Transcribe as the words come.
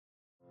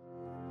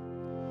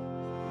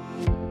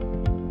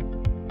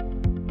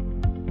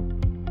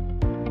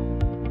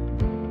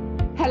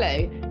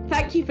Hello,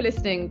 thank you for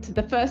listening to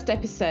the first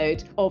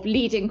episode of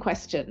Leading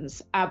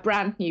Questions, our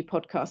brand new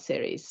podcast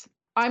series.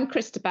 I'm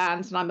Krista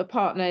Bands and I'm a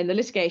partner in the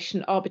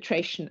Litigation,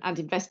 Arbitration and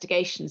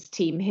Investigations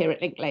team here at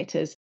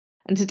Linklaters.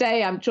 And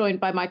today I'm joined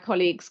by my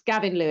colleagues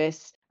Gavin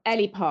Lewis,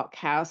 Ellie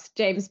Parkhouse,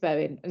 James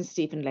Bowen and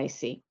Stephen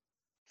Lacey.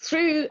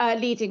 Through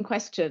Leading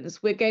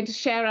Questions, we're going to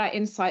share our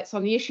insights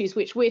on the issues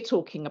which we're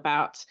talking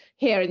about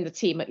here in the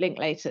team at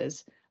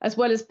Linklaters, as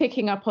well as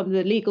picking up on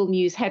the legal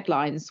news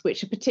headlines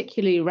which are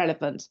particularly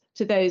relevant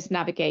to those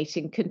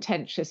navigating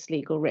contentious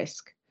legal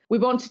risk. We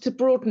wanted to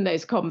broaden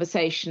those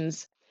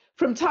conversations.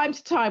 From time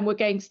to time, we're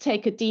going to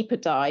take a deeper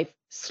dive,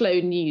 slow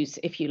news,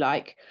 if you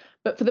like,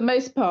 but for the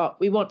most part,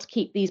 we want to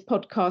keep these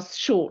podcasts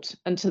short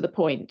and to the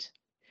point.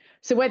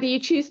 So whether you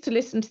choose to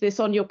listen to this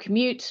on your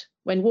commute,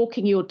 when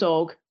walking your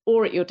dog,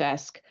 or at your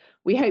desk,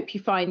 we hope you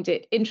find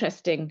it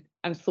interesting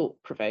and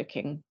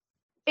thought-provoking.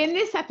 In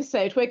this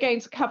episode, we're going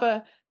to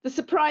cover the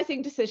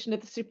surprising decision of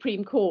the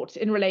Supreme Court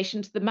in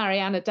relation to the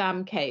Mariana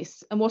Dam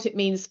case and what it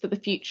means for the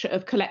future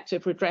of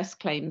collective redress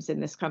claims in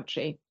this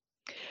country.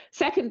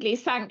 Secondly,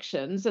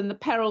 sanctions and the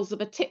perils of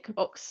a tick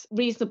box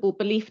reasonable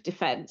belief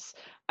defence,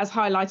 as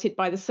highlighted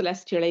by the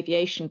Celestial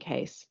Aviation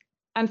case.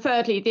 And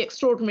thirdly, the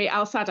extraordinary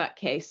Al Sadat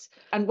case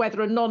and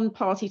whether a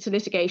non-party to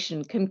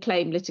litigation can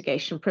claim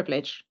litigation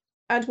privilege.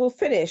 And we'll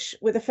finish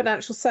with a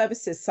financial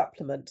services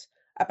supplement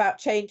about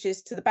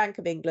changes to the Bank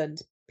of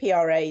England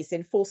PRA's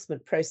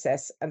enforcement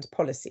process and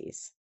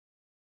policies.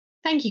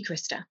 Thank you,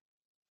 Krista.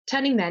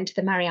 Turning then to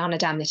the Mariana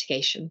Dam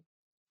litigation.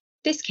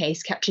 This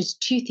case captures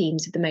two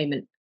themes of the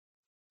moment: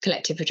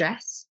 collective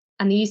redress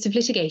and the use of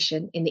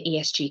litigation in the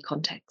ESG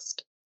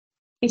context.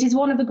 It is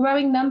one of a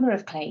growing number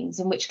of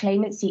claims in which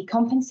claimants seek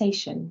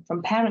compensation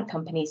from parent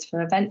companies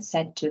for events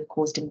said to have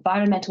caused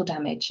environmental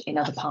damage in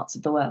other parts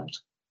of the world.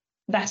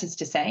 That is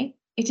to say,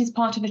 it is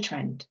part of a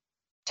trend.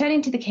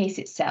 Turning to the case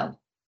itself,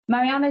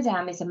 Mariana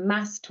Dam is a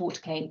mass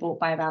tort claim brought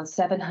by around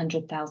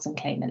 700,000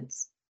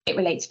 claimants. It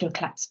relates to a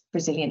collapsed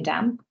Brazilian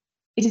dam.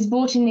 It is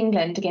brought in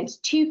England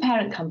against two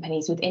parent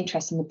companies with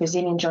interest in the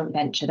Brazilian joint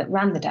venture that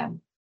ran the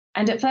dam.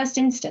 And at first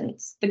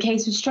instance, the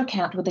case was struck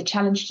out with a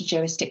challenge to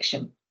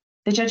jurisdiction.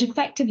 The judge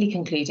effectively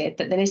concluded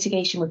that the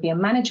litigation would be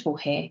unmanageable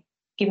here,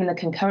 given the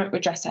concurrent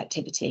redress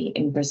activity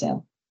in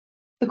Brazil.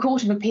 The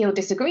Court of Appeal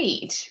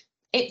disagreed.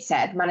 It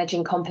said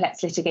managing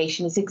complex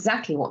litigation is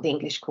exactly what the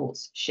English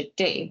courts should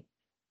do.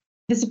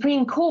 The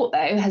Supreme Court,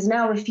 though, has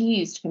now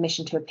refused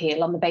permission to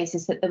appeal on the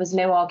basis that there was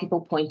no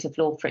arguable point of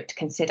law for it to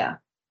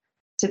consider.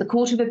 So the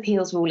Court of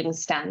Appeal's ruling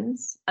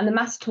stands, and the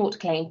mass tort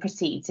claim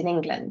proceeds in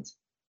England.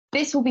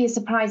 This will be a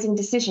surprising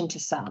decision to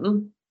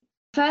some.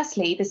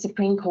 Firstly, the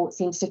Supreme Court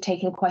seems to have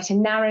taken quite a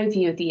narrow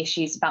view of the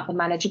issues about the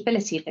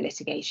manageability of the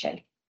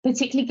litigation,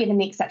 particularly given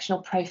the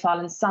exceptional profile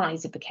and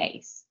size of the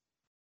case.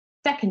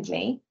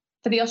 Secondly,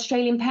 for the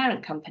Australian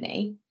parent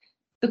company,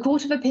 the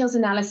Court of Appeal's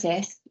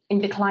analysis in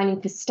declining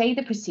to stay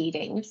the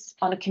proceedings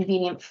on a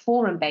convenient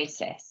forum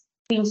basis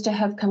seems to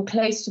have come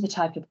close to the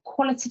type of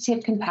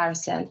qualitative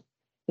comparison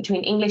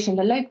between English and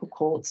the local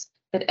courts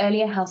that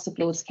earlier House of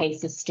Lords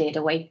cases steered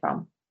away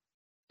from.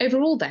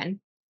 Overall, then,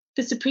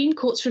 the Supreme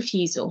Court's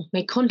refusal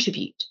may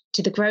contribute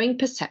to the growing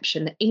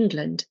perception that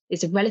England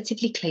is a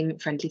relatively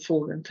claimant-friendly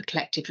forum for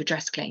collective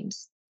redress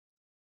claims.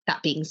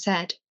 That being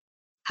said,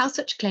 how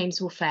such claims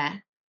will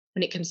fare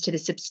when it comes to the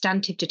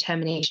substantive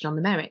determination on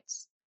the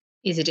merits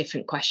is a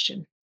different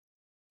question.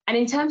 And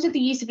in terms of the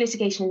use of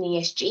litigation in the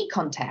ESG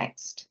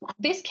context,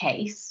 this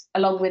case,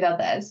 along with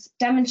others,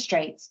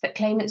 demonstrates that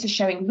claimants are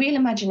showing real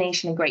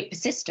imagination and great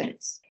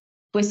persistence.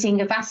 We're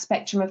seeing a vast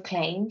spectrum of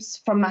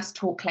claims, from mass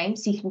tort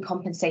claims seeking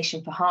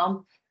compensation for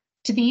harm,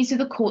 to the use of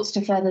the courts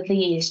to further the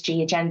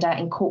ESG agenda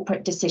in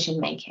corporate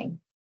decision-making.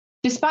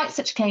 Despite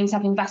such claims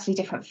having vastly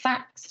different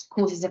facts,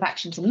 causes of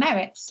actions and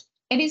merits,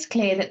 it is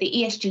clear that the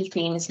ESG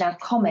theme is now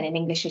common in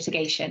English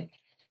litigation,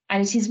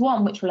 and it is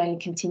one which will only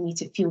continue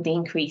to fuel the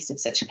increase of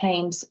such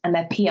claims and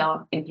their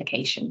PR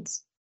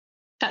implications.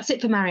 That's it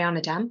for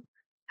Mariana Dam.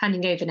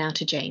 Handing over now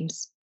to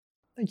James.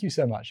 Thank you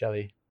so much,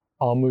 Ellie.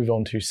 I'll move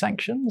on to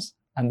sanctions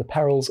and the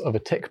perils of a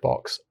tick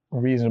box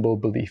reasonable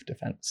belief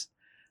defence,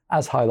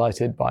 as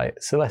highlighted by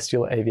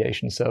Celestial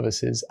Aviation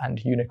Services and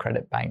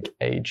UniCredit Bank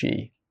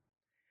AG.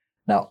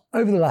 Now,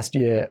 over the last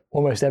year,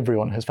 almost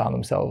everyone has found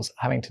themselves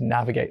having to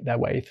navigate their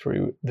way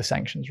through the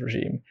sanctions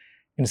regime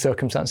in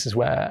circumstances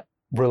where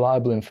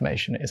reliable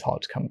information is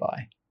hard to come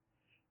by.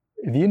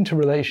 The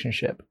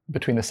interrelationship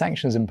between the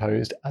sanctions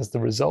imposed as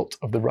the result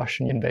of the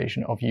Russian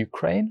invasion of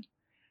Ukraine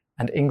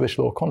and English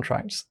law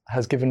contracts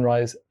has given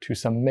rise to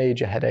some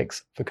major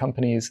headaches for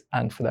companies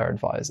and for their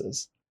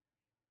advisors.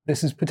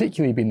 This has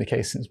particularly been the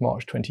case since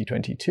March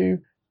 2022,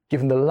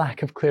 given the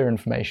lack of clear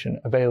information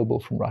available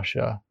from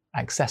Russia,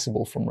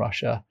 accessible from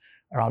Russia,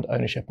 around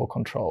ownership or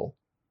control.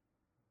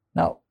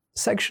 Now,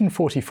 Section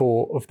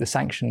 44 of the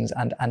Sanctions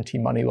and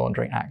Anti-Money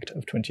Laundering Act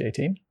of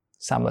 2018,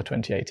 SAMLA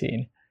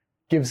 2018,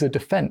 gives a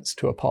defence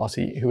to a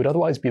party who would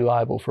otherwise be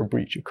liable for a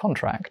breach of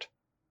contract,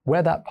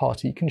 where that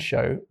party can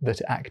show that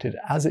it acted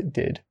as it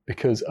did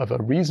because of a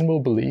reasonable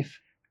belief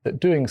that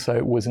doing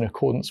so was in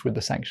accordance with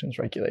the sanctions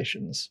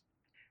regulations.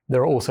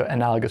 There are also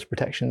analogous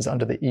protections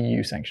under the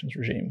EU sanctions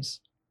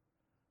regimes.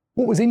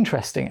 What was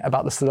interesting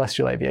about the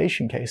Celestial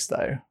Aviation case,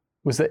 though,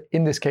 was that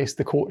in this case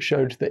the court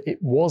showed that it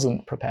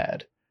wasn't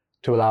prepared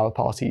to allow a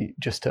party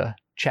just to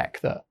check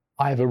that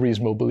I have a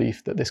reasonable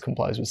belief that this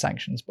complies with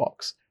sanctions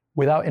box,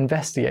 without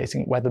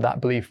investigating whether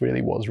that belief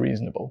really was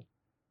reasonable.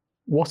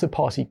 What a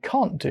party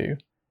can't do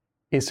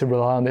is to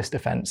rely on this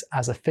defence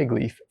as a fig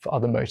leaf for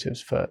other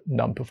motives for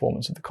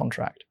non-performance of the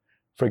contract.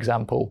 For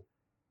example,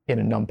 in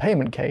a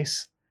non-payment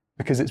case,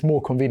 because it's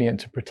more convenient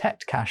to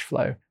protect cash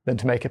flow than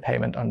to make a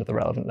payment under the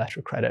relevant letter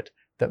of credit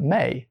that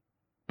may,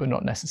 but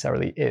not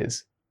necessarily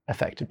is,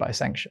 affected by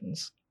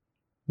sanctions.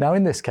 Now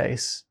in this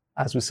case,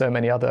 as with so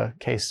many other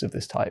cases of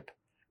this type,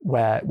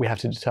 where we have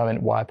to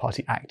determine why a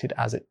party acted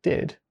as it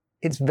did,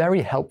 it's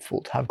very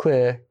helpful to have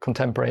clear,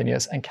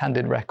 contemporaneous and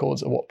candid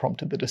records of what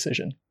prompted the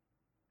decision.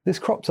 This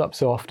crops up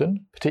so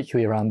often,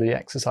 particularly around the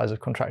exercise of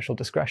contractual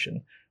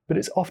discretion, but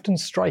it's often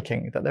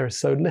striking that there is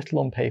so little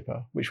on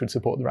paper which would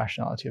support the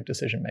rationality of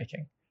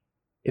decision-making.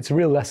 It's a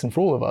real lesson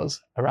for all of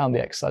us around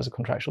the exercise of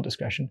contractual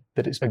discretion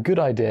that it's a good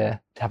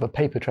idea to have a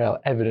paper trail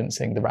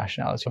evidencing the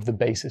rationality of the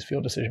basis for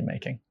your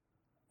decision-making.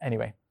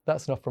 Anyway,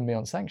 that's enough from me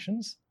on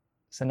sanctions.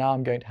 So now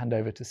I'm going to hand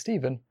over to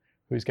Stephen,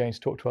 who's going to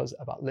talk to us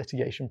about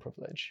litigation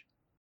privilege.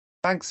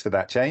 Thanks for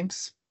that,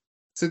 James.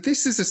 So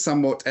this is a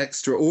somewhat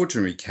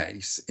extraordinary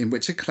case in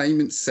which a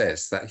claimant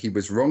says that he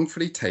was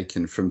wrongfully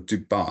taken from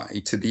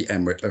Dubai to the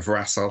Emirate of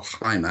Ras Al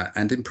Khaimah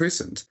and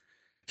imprisoned.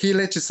 He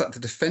alleges that the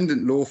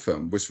defendant law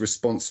firm was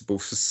responsible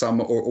for some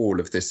or all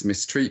of this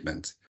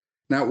mistreatment.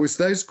 Now, it was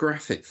those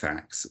graphic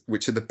facts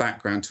which are the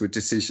background to a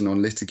decision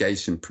on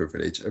litigation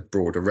privilege of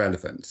broader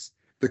relevance.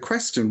 The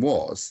question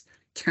was,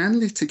 can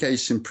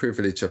litigation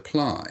privilege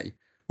apply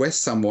where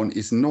someone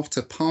is not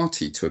a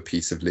party to a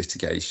piece of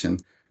litigation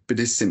but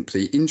is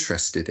simply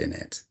interested in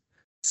it?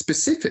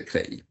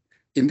 Specifically,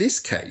 in this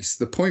case,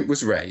 the point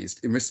was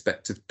raised in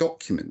respect of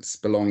documents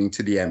belonging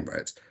to the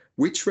Emirate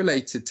which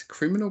related to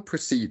criminal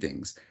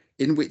proceedings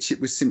in which it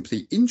was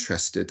simply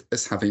interested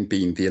as having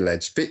been the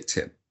alleged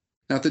victim.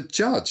 Now, the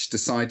judge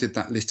decided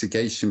that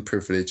litigation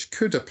privilege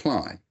could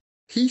apply.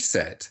 He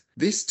said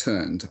this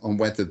turned on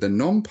whether the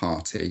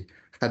non-party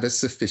had a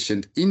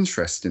sufficient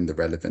interest in the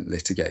relevant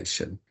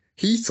litigation.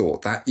 He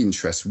thought that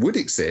interest would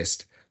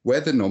exist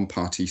where the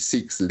non-party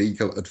seeks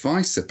legal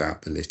advice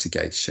about the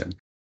litigation,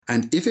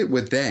 and if it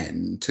were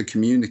then to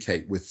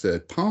communicate with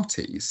third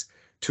parties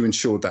to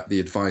ensure that the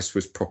advice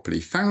was properly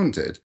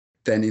founded,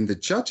 then in the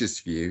judge's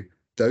view,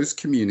 those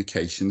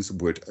communications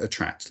would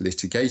attract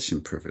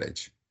litigation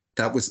privilege.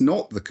 That was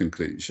not the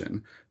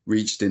conclusion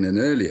reached in an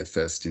earlier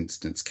first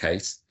instance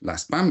case,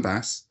 Las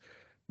Bambas,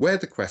 where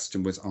the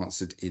question was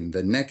answered in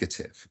the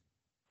negative.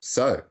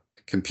 So,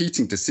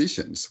 competing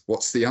decisions,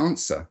 what's the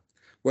answer?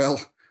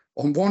 Well,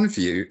 on one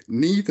view,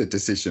 neither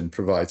decision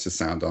provides a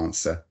sound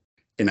answer.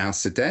 In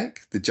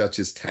Al-Sadek, the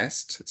judge's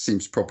test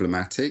seems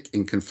problematic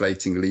in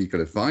conflating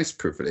legal advice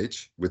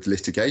privilege with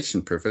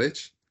litigation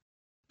privilege.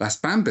 Las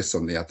Bambas,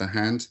 on the other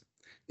hand,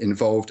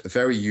 involved a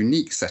very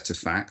unique set of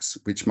facts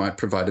which might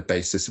provide a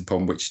basis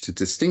upon which to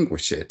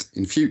distinguish it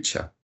in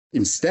future.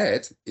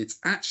 Instead, it's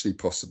actually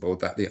possible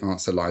that the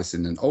answer lies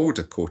in an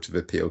older Court of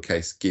Appeal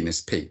case,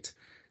 Guinness-Peat.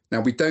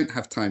 Now, we don't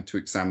have time to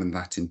examine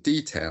that in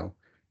detail,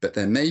 but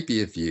there may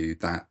be a view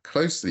that,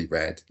 closely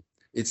read,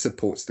 it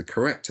supports the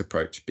correct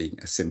approach being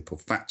a simple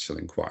factual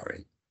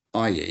inquiry,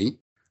 i.e.,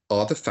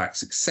 are the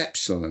facts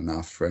exceptional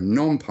enough for a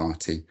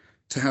non-party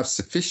to have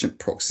sufficient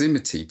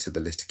proximity to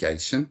the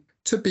litigation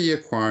to be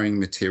acquiring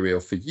material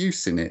for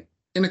use in it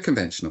in a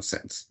conventional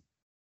sense?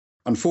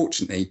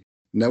 Unfortunately,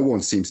 no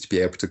one seems to be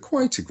able to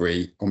quite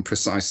agree on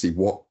precisely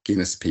what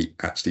Guinness-Peat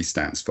actually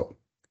stands for.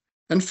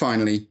 And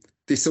finally,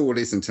 this all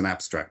isn't an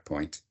abstract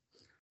point.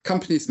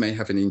 Companies may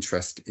have an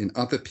interest in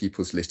other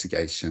people's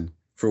litigation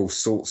for all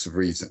sorts of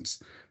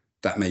reasons.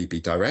 That may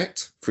be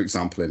direct, for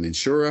example, an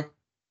insurer,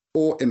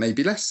 or it may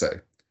be less so.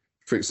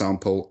 For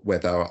example, where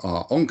there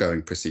are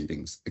ongoing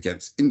proceedings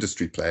against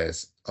industry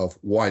players of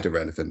wider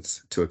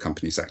relevance to a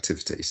company's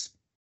activities.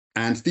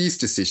 And these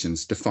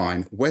decisions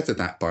define whether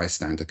that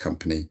bystander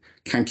company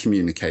can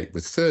communicate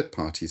with third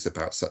parties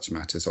about such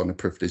matters on a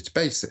privileged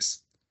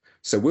basis.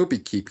 So we'll be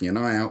keeping an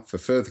eye out for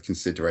further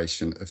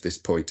consideration of this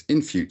point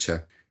in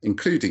future,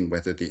 including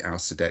whether the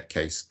Al-Sadek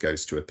case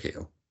goes to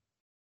appeal.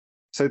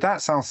 So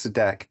that's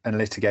Al-Sadek and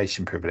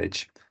litigation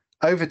privilege.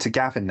 Over to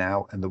Gavin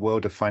now and the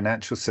world of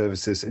financial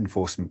services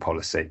enforcement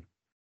policy.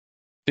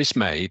 This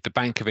May, the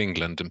Bank of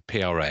England and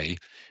PRA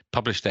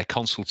published their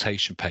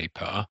consultation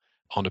paper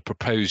on a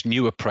proposed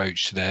new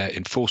approach to their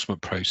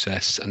enforcement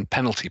process and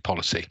penalty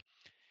policy.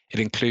 It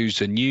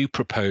includes a new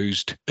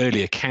proposed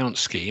early account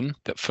scheme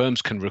that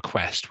firms can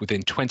request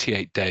within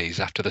 28 days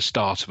after the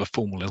start of a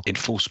formal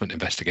enforcement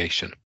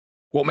investigation.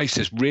 What makes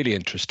this really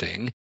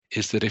interesting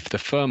is that if the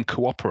firm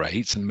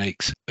cooperates and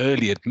makes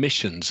early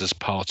admissions as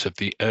part of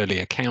the early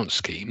account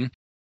scheme,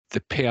 the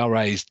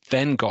PRA's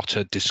then got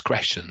a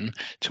discretion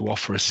to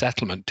offer a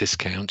settlement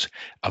discount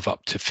of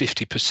up to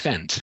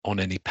 50% on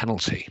any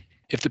penalty.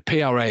 If the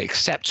PRA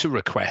accepts a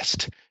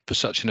request for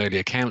such an early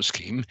account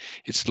scheme,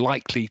 it's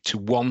likely to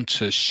want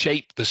to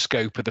shape the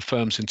scope of the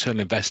firm's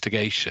internal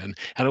investigation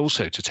and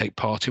also to take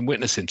part in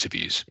witness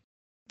interviews.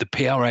 The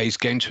PRA is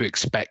going to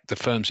expect the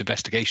firm's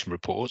investigation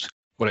report,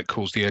 what it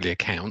calls the early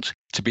account,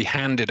 to be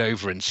handed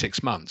over in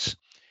 6 months.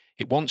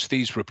 It wants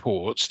these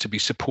reports to be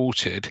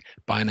supported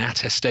by an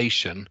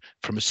attestation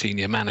from a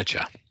senior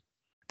manager.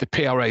 The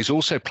PRA is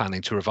also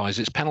planning to revise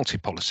its penalty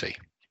policy.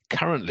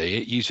 Currently,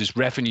 it uses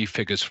revenue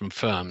figures from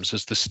firms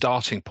as the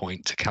starting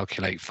point to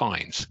calculate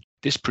fines.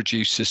 This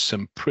produces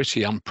some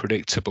pretty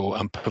unpredictable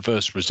and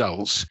perverse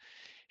results,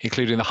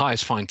 including the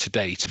highest fine to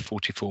date,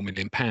 £44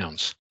 million.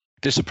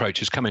 This approach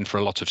has come in for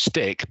a lot of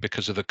stick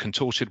because of the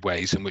contorted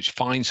ways in which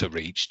fines are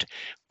reached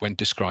when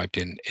described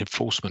in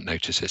enforcement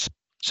notices.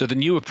 So the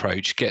new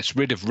approach gets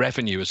rid of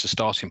revenue as a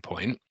starting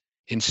point.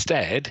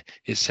 Instead,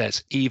 it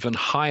sets even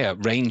higher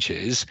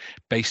ranges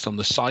based on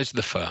the size of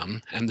the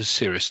firm and the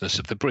seriousness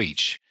of the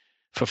breach.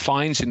 For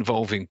fines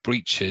involving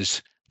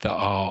breaches that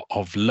are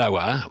of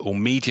lower or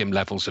medium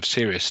levels of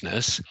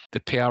seriousness,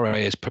 the PRA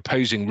is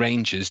proposing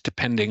ranges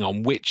depending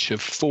on which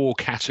of 4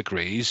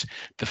 categories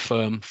the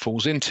firm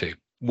falls into.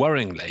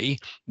 Worryingly,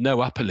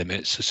 no upper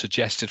limits are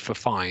suggested for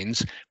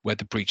fines where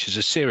the breaches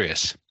are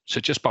serious. So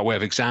just by way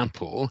of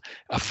example,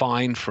 a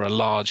fine for a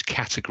large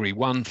Category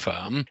 1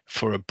 firm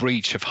for a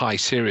breach of high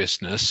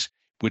seriousness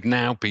would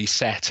now be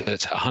set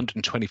at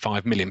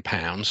 £125 million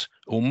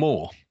or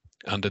more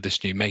under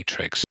this new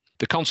matrix.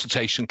 The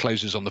consultation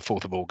closes on the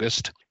 4th of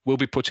August. We'll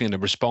be putting in a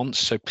response,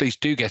 so please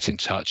do get in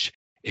touch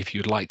if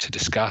you'd like to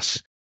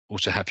discuss or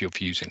to have your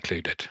views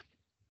included.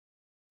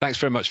 Thanks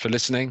very much for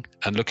listening,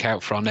 and look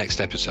out for our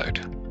next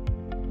episode.